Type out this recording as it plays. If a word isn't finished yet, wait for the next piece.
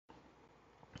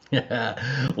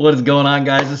What is going on,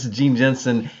 guys? This is Gene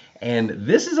Jensen, and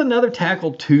this is another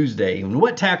Tackle Tuesday. And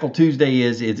what Tackle Tuesday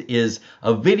is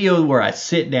a video where I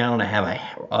sit down and I have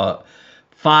a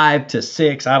 5 to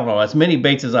 6, I don't know, as many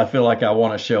baits as I feel like I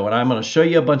want to show. And I'm going to show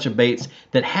you a bunch of baits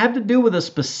that have to do with a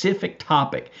specific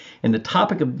topic. And the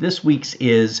topic of this week's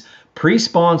is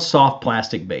pre-spawn soft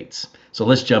plastic baits. So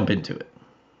let's jump into it.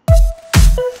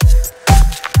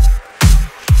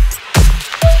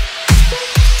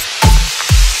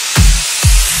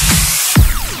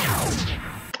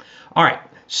 All right,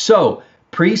 so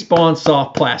pre-spawn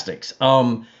soft plastics.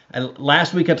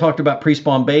 Last week I talked about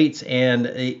pre-spawn baits, and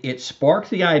it sparked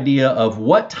the idea of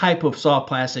what type of soft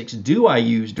plastics do I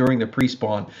use during the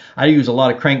pre-spawn. I use a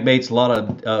lot of crankbaits, a lot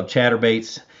of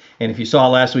chatterbaits, and if you saw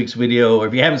last week's video, or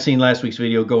if you haven't seen last week's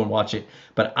video, go and watch it.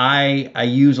 But I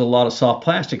use a lot of soft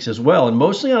plastics as well, and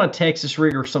mostly on a Texas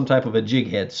rig or some type of a jig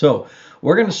head. So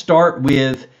we're going to start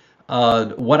with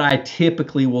what I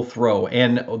typically will throw,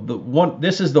 and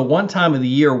this is the one time of the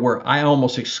year where I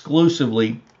almost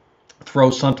exclusively throw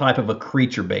some type of a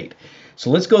creature bait. So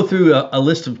let's go through a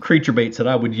list of creature baits that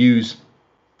I would use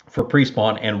for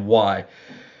pre-spawn and why.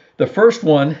 The first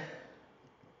one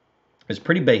is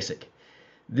pretty basic.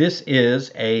 This is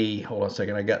a, hold on a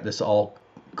second, I got this all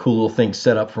cool little thing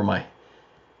set up for my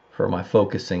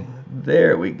focusing.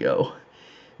 There we go.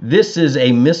 This is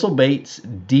a Missile Baits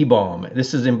D-Bomb.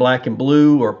 This is in black and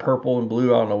blue or purple and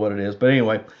blue. I don't know what it is. But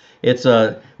anyway, it's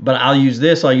but I'll use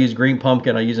this. I'll use green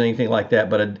pumpkin. I'll use anything like that.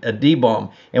 But a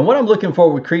D-Bomb. And what I'm looking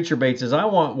for with creature baits is I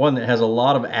want one that has a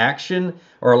lot of action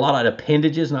or a lot of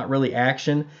appendages, not really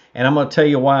action. And I'm going to tell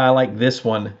you why I like this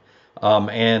one.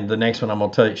 And the next one I'm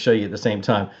going to show you at the same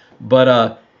time.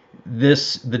 But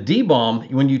the D-Bomb,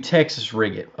 when you Texas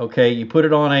rig it, okay, you put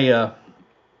it on a...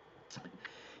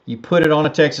 You put it on a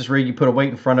Texas rig, you put a weight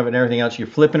in front of it and everything else. You're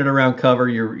flipping it around cover.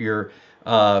 You're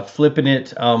flipping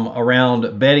it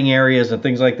around bedding areas and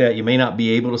things like that. You may not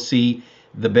be able to see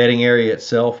the bedding area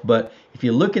itself, but if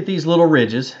you look at these little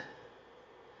ridges,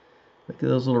 look at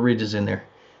those little ridges in there.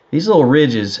 These little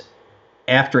ridges,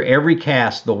 after every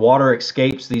cast, the water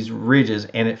escapes these ridges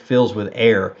and it fills with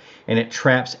air, and it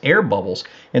traps air bubbles.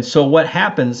 And so what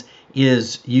happens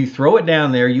is you throw it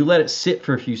down there, you let it sit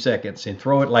for a few seconds, and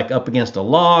throw it like up against a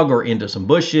log or into some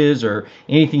bushes or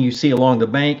anything you see along the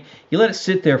bank. You let it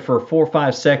sit there for 4 or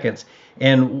 5 seconds,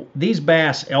 and these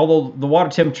bass, although the water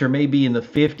temperature may be in the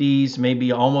 50s,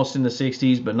 maybe almost in the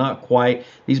 60s, but not quite,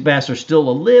 these bass are still a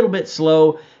little bit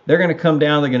slow. They're going to come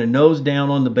down, they're going to nose down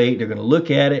on the bait, they're going to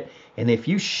look at it, and if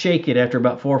you shake it after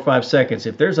about 4 or 5 seconds,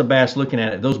 if there's a bass looking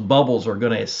at it, those bubbles are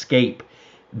going to escape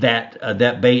that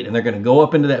bait, and they're going to go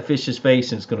up into that fish's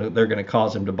face, and they're going to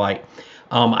cause him to bite.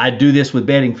 I do this with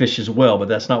bedding fish as well, but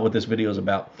that's not what this video is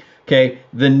about. Okay,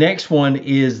 the next one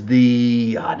is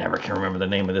the, I never can remember the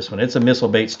name of this one. It's a Missile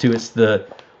Baits too. It's the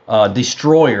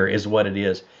Destroyer is what it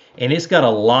is, and it's got a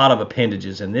lot of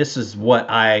appendages, and this is what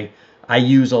I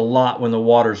use a lot when the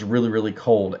water's really, really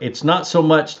cold. It's not so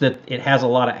much that it has a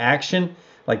lot of action,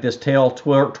 like this tail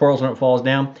twirls when it falls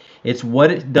down. It's what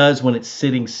it does when it's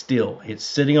sitting still. It's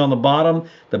sitting on the bottom.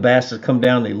 The bass has come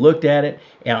down. They looked at it,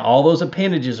 and all those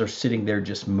appendages are sitting there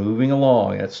just moving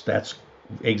along. That's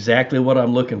exactly what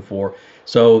I'm looking for.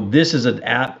 So this is an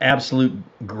absolute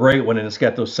great one, and it's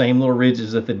got those same little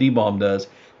ridges that the D-Bomb does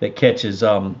that catches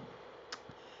the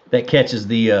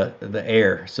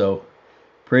air. So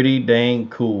pretty dang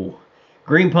cool.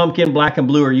 Green pumpkin, black and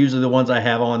blue are usually the ones I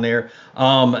have on there.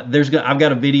 I've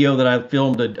got a video that I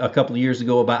filmed a couple of years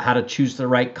ago about how to choose the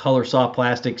right color soft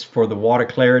plastics for the water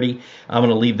clarity. I'm going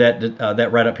to leave that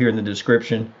right up here in the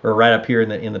description, or right up here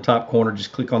in the top corner.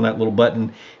 Just click on that little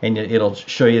button, and it'll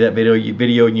show you that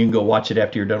video, and you can go watch it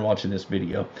after you're done watching this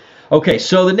video. Okay,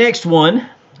 so the next one,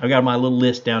 I've got my little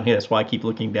list down here. That's why I keep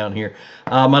looking down here.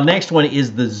 My next one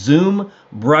is the Zoom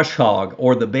Brush Hog,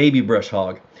 or the Baby Brush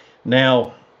Hog.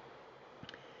 Now,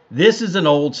 this is an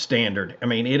old standard. I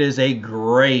mean, it is a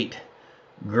great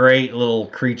little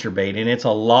creature bait, and it's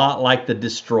a lot like the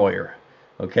Destroyer.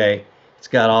 Okay, it's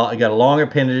got long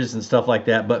appendages and stuff like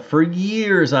that. But for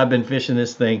years, I've been fishing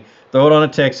this thing. Throw it on a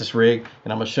Texas rig,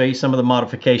 and I'm gonna show you some of the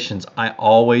modifications I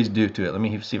always do to it. Let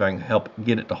me see if I can help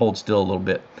get it to hold still a little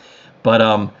bit.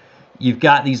 But you've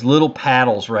got these little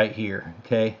paddles right here.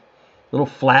 Okay, little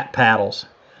flat paddles.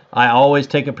 I always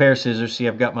take a pair of scissors. See,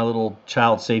 I've got my little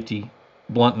child safety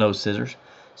blunt nose scissors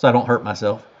so I don't hurt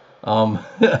myself.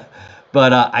 But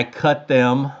I cut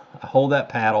them. I hold that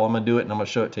paddle. I'm going to do it, and I'm going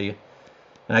to show it to you.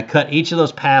 And I cut each of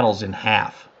those paddles in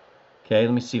half. Okay,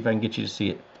 let me see if I can get you to see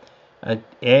it.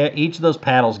 Each of those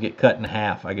paddles get cut in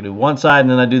half. I can do one side, and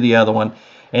then I do the other one.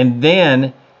 And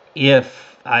then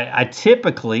if I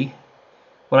typically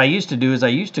what I used to do is I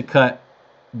used to cut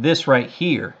this right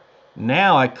here.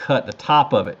 Now I cut the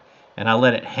top of it and I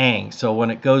let it hang. So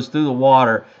when it goes through the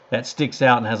water, that sticks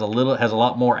out and has a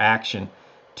lot more action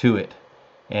to it.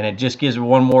 And it just gives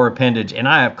one more appendage. And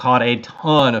I have caught a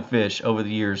ton of fish over the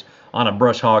years on a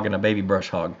brush hog and a baby brush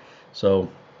hog. So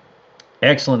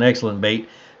excellent, excellent bait.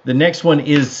 The next one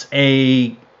is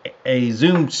a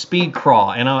Zoom Speed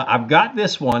Craw, and I've got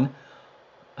this one.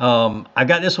 I've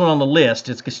got this one on the list.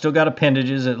 It's still got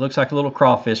appendages. It looks like a little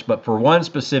crawfish, but for one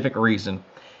specific reason,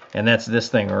 and that's this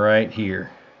thing right here.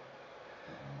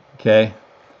 Okay.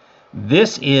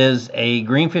 This is a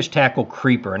greenfish tackle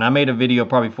creeper, and I made a video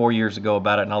probably 4 years ago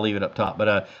about it, and I'll leave it up top,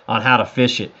 but on how to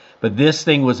fish it. But this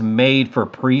thing was made for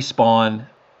pre-spawn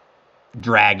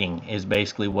dragging is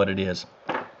basically what it is.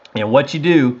 And what you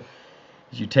do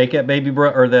is you take that baby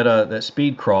or that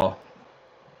Speed Craw,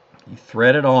 you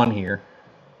thread it on here,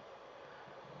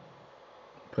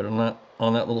 put it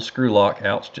on that little screw lock.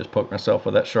 Ouch, just poked myself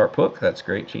with that sharp hook. That's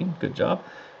great, Gene. Good job.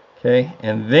 Okay,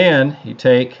 and then you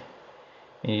take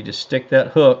and you just stick that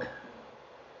hook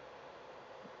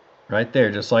right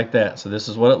there, just like that. So this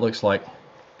is what it looks like.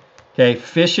 Okay,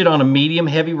 fish it on a medium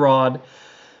heavy rod.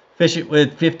 Fish it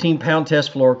with 15-pound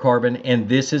test fluorocarbon, and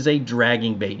this is a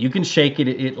dragging bait. You can shake it.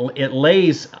 It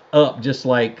lays up just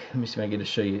like, let me see if I can get to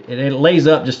show you. It lays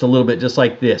up just a little bit, just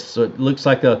like this. So it looks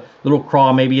like a little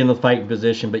craw, maybe in the fighting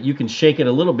position, but you can shake it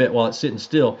a little bit while it's sitting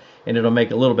still, and it'll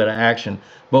make a little bit of action.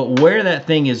 But where that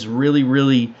thing is really,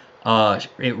 really,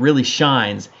 it really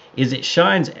shines, is it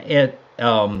shines at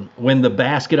when the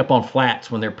bass get up on flats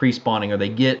when they're pre-spawning, or they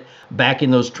get back in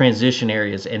those transition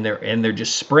areas and they're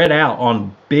just spread out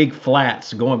on big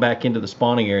flats going back into the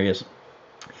spawning areas,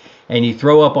 and you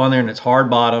throw up on there and it's hard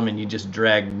bottom and you just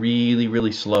drag really,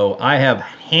 really slow. I have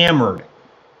hammered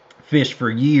fish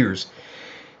for years,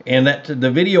 and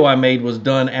the video I made was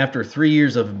done after 3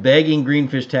 years of begging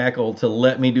Greenfish Tackle to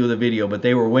let me do the video, but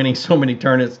they were winning so many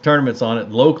tournaments on it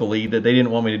locally that they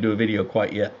didn't want me to do a video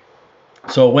quite yet.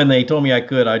 So when they told me I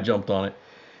could, I jumped on it.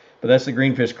 But that's the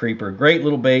Greenfish Creeper. Great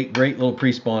little bait, great little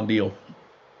pre-spawn deal.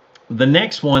 The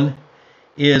next one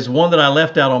is one that I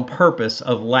left out on purpose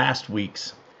of last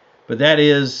week's, but that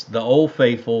is the Old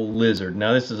Faithful Lizard.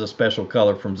 Now this is a special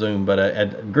color from Zoom, but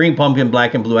a green pumpkin,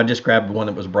 black and blue. I just grabbed one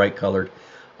that was bright colored.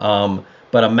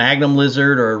 But a Magnum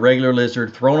lizard or a regular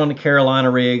lizard thrown on a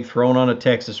Carolina rig, thrown on a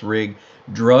Texas rig,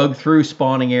 drug through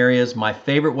spawning areas. My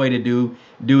favorite way to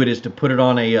do it is to put it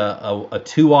on a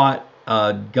 2-aught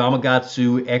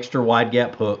Gamakatsu extra wide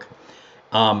gap hook,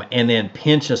 and then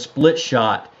pinch a split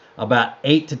shot about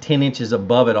 8 to 10 inches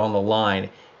above it on the line,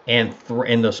 and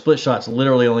the split shot's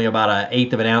literally only about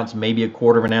 1/8 of an ounce, maybe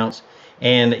 1/4 of an ounce,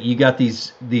 and you got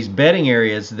these bedding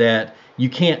areas that you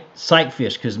can't sight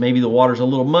fish because maybe the water's a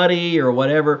little muddy or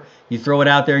whatever. You throw it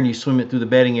out there and you swim it through the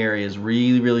bedding areas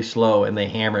really, really slow, and they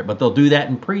hammer it. But they'll do that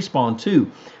in pre-spawn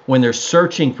too, when they're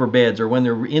searching for beds, or when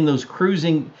they're in those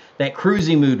cruising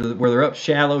mood where they're up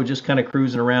shallow, just kind of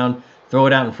cruising around. Throw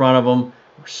it out in front of them,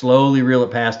 slowly reel it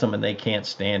past them, and they can't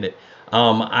stand it.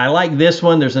 I like this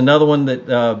one. There's another one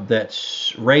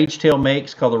that Rage Tail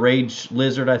makes called the Rage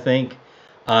Lizard, I think.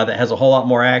 That has a whole lot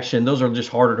more action. Those are just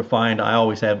harder to find. I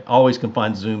always can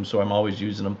find Zoom, so I'm always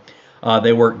using them.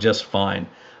 They work just fine.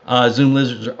 Zoom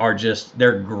lizards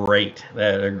they're great.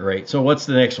 They're great. So what's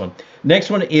the next one? Next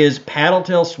one is paddle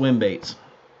tail swim baits.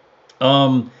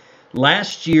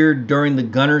 Last year during the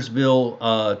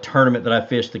Gunnersville tournament that I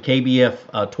fished, the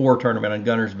KBF tour tournament on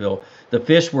Gunnersville, the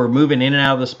fish were moving in and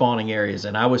out of the spawning areas,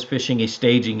 and I was fishing a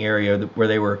staging area where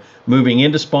they were moving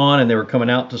into spawn and they were coming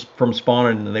out from spawn,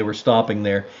 and they were stopping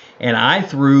there. And I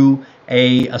threw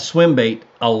a swim bait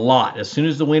a lot. As soon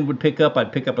as the wind would pick up,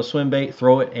 I'd pick up a swim bait,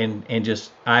 throw it, and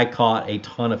I caught a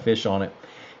ton of fish on it.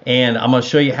 And I'm going to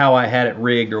show you how I had it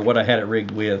rigged, or what I had it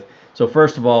rigged with. So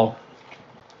first of all,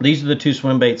 these are the two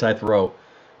swim baits I throw.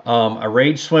 A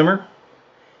Rage Swimmer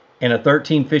and a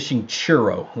 13 Fishing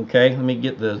Churro. Okay, let me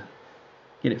get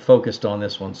it focused on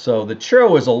this one. So the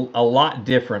Churro is a lot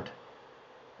different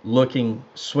looking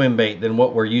swim bait than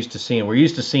what we're used to seeing. We're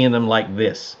used to seeing them like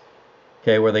this,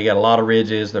 okay, where they got a lot of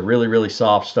ridges, they're really, really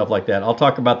soft, stuff like that. I'll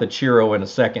talk about the Churro in a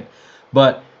second.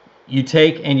 But you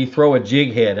take and you throw a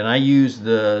jig head, and I use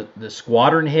the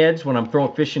squadron heads when I'm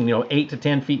fishing, 8 to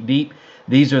 10 feet deep.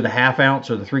 These are the 1/2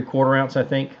 ounce or the 3/4 ounce, I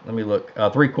think. Let me look.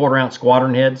 3/4 ounce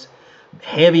squadron heads.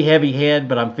 Heavy head,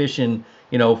 but I'm fishing,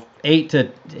 8 to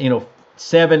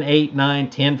 7, 8, 9,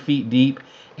 10 feet deep,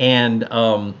 and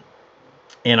I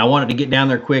wanted to get down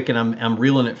there quick, and I'm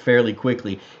reeling it fairly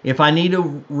quickly. If I need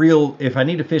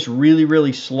to fish really,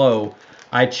 really slow,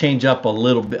 I change up a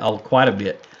little bit, quite a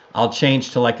bit. I'll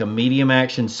change to like a medium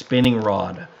action spinning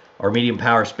rod, or medium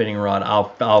power spinning rod,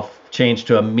 I'll change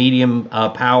to a medium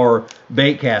power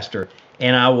bait caster,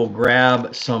 and I will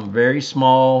grab some very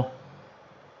small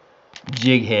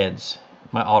jig heads.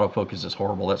 My autofocus is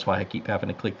horrible, that's why I keep having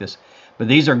to click this. But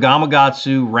these are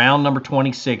Gamakatsu round number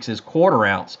 26s, quarter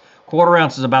ounce. Quarter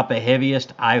ounce is about the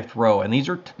heaviest I throw, and these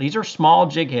are small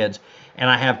jig heads, and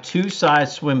I have two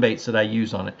size swim baits that I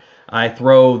use on it. I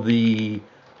throw the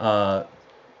 3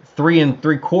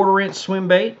 3/4 inch swim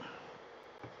bait,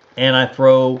 and I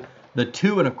throw the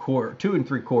 2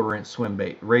 3/4 inch swim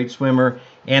bait. Rage Swimmer,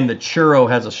 and the Churro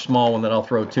has a small one that I'll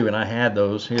throw too, and I had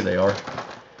those. Here they are,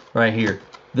 right here.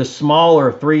 The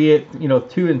smaller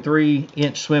 2 and 3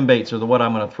 inch swim baits are what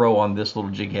I'm going to throw on this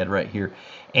little jig head right here,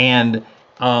 and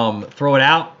throw it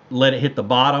out, let it hit the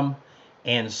bottom,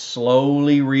 and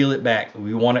slowly reel it back.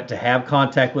 We want it to have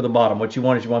contact with the bottom. What you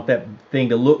want is you want that thing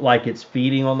to look like it's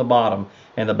feeding on the bottom,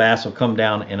 and the bass will come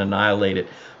down and annihilate it.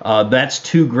 That's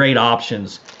two great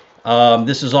options.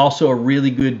 This is also a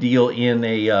really good deal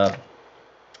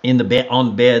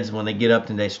on beds when they get up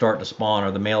and they start to spawn, or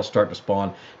the males start to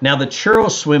spawn. Now the Churro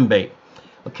swim bait.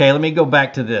 Okay, let me go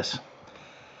back to this.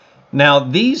 Now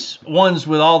these ones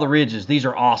with all the ridges, these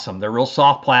are awesome. They're real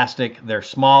soft plastic. They're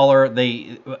smaller.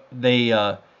 They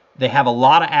have a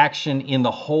lot of action in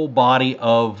the whole body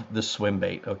of the swim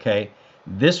bait. Okay,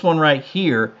 this one right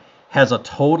here has a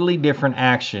totally different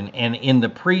action, and in the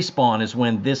pre-spawn is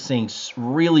when this thing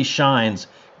really shines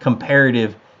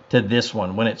comparative to this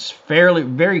one. When it's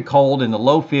very cold in the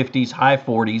low 50s, high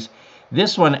 40s,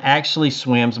 this one actually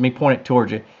swims. Let me point it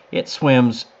towards you. It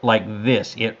swims like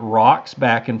this. It rocks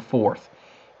back and forth,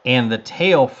 and the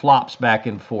tail flops back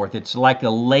and forth. It's like a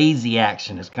lazy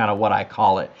action is kind of what I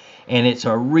call it, and it's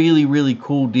a really, really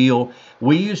cool deal.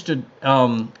 I used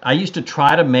to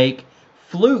try to make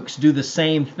flukes do the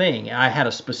same thing. I had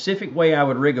a specific way I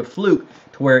would rig a fluke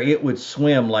to where it would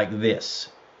swim like this,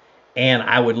 and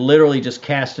I would literally just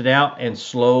cast it out and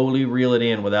slowly reel it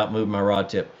in without moving my rod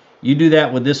tip. You do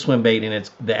that with this swim bait, and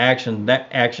that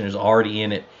action is already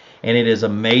in it, and it is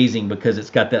amazing because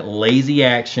it's got that lazy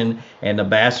action, and the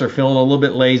bass are feeling a little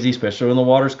bit lazy, especially when the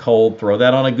water's cold. Throw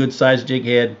that on a good sized jig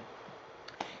head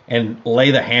and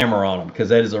lay the hammer on them, because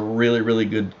that is a really, really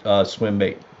good swim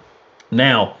bait.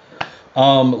 Now,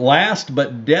 last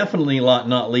but definitely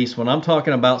not least, when I'm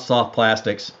talking about soft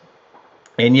plastics,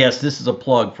 and yes, this is a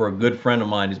plug for a good friend of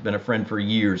mine who's been a friend for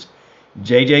years,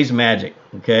 JJ's Magic.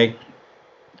 Okay,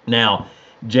 now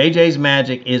JJ's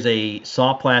Magic is a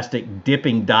soft plastic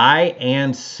dipping dye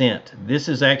and scent. This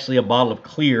is actually a bottle of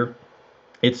clear.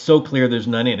 It's so clear there's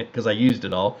none in it because I used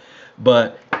it all,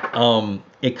 but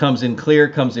it comes in clear,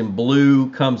 comes in blue,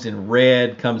 comes in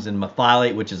red, comes in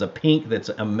methylate, which is a pink that's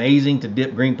amazing to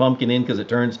dip green pumpkin in because it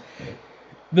turns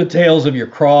the tails of your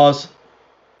craws.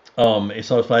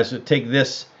 So if I take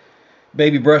this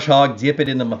baby brush hog, dip it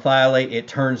in the methylate, it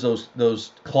turns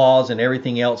those claws and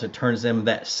everything else, it turns them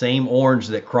that same orange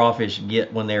that crawfish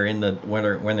get when they're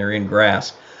in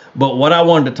grass. But what I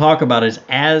wanted to talk about is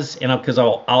because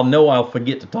I'll know I'll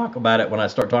forget to talk about it when I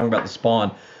start talking about the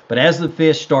spawn, but as the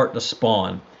fish start to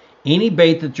spawn, any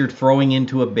bait that you're throwing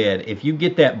into a bed, if you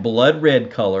get that blood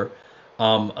red color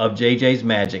of JJ's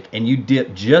Magic, and you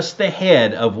dip just the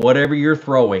head of whatever you're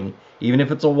throwing, even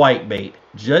if it's a white bait,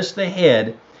 just the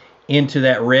head into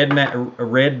that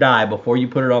red dye before you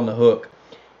put it on the hook,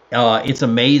 it's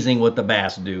amazing what the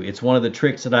bass do. It's one of the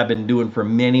tricks that I've been doing for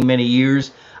many, many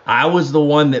years. I was the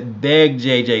one that begged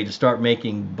JJ to start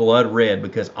making blood red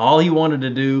because all he wanted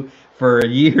to do for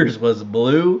years was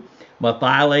blue,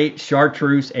 methylate,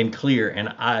 chartreuse, and clear.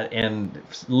 And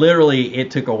literally it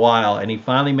took a while, and he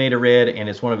finally made a red, and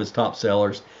it's one of his top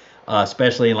sellers,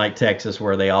 especially in like Texas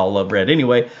where they all love red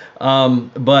anyway.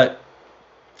 But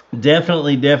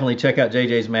definitely check out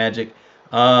JJ's Magic.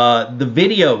 The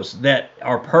videos that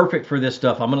are perfect for this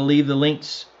stuff, I'm going to leave the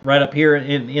links right up here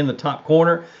in the top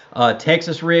corner.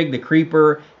 Texas rig, the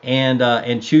creeper,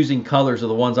 and choosing colors are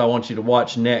the ones I want you to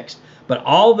watch next. But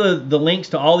all the links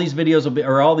to all these videos will be,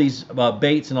 or all these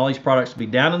baits and all these products will be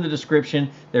down in the description.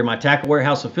 They're my Tackle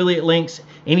Warehouse affiliate links.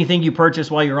 Anything you purchase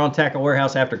while you're on Tackle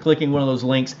Warehouse, after clicking one of those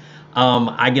links,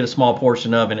 I get a small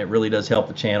portion of, and it really does help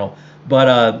the channel.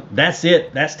 But that's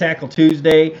it. That's Tackle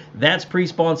Tuesday. That's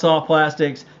Prespawn soft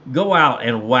plastics. Go out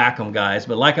and whack them, guys.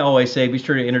 But like I always say, be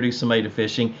sure to introduce somebody to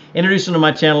fishing. Introduce them to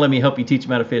my channel. Let me help you teach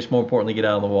them how to fish. More importantly, get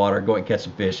out of the water, go and catch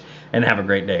some fish, and have a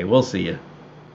great day. We'll see you.